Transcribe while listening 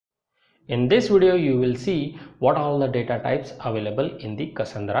In this video, you will see what all the data types available in the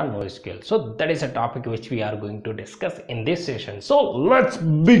Cassandra NoSql. So that is a topic which we are going to discuss in this session. So let's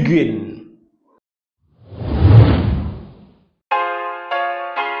begin.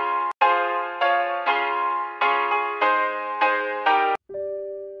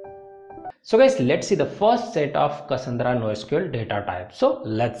 So guys, let's see the first set of Cassandra NoSql data types. So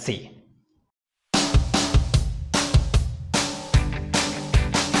let's see.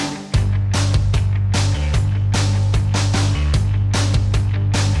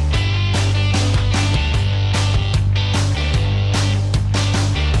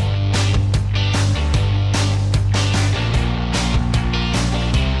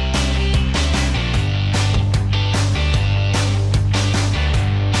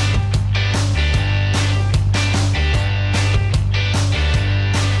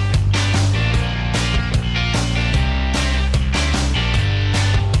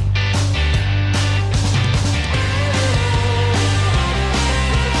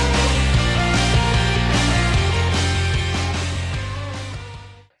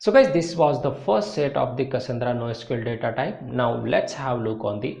 So guys, this was the first set of the Cassandra NoSql data type. Now let's have a look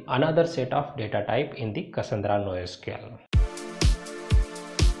on the another set of data type in the Cassandra NoSql.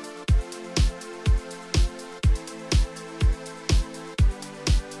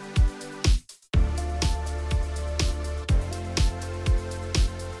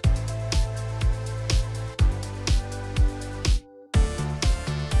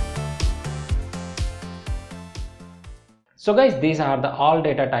 So guys, these are the all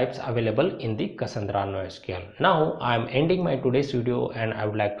data types available in the Cassandra NoSql. Now I am ending my today's video and I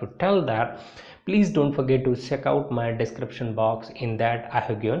would like to tell that please don't forget to check out my description box. In that I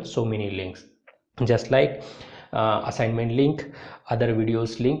have given so many links, just like assignment link, other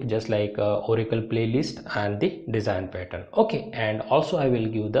videos link, just like Oracle playlist and the design pattern. Okay, and also I will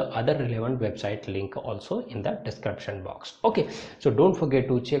give the other relevant website link also in the description box. Okay, so don't forget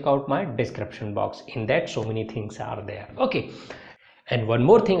to check out my description box. In that so many things are there. Okay, and one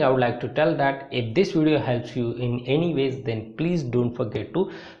more thing I would like to tell that if this video helps you in any ways, then please don't forget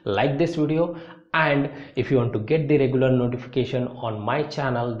to like this video. And if you want to get the regular notification on my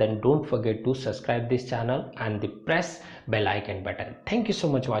channel, then don't forget to subscribe this channel and press bell icon button. Thank you so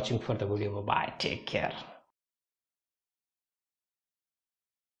much for watching for the video. Bye bye, take care.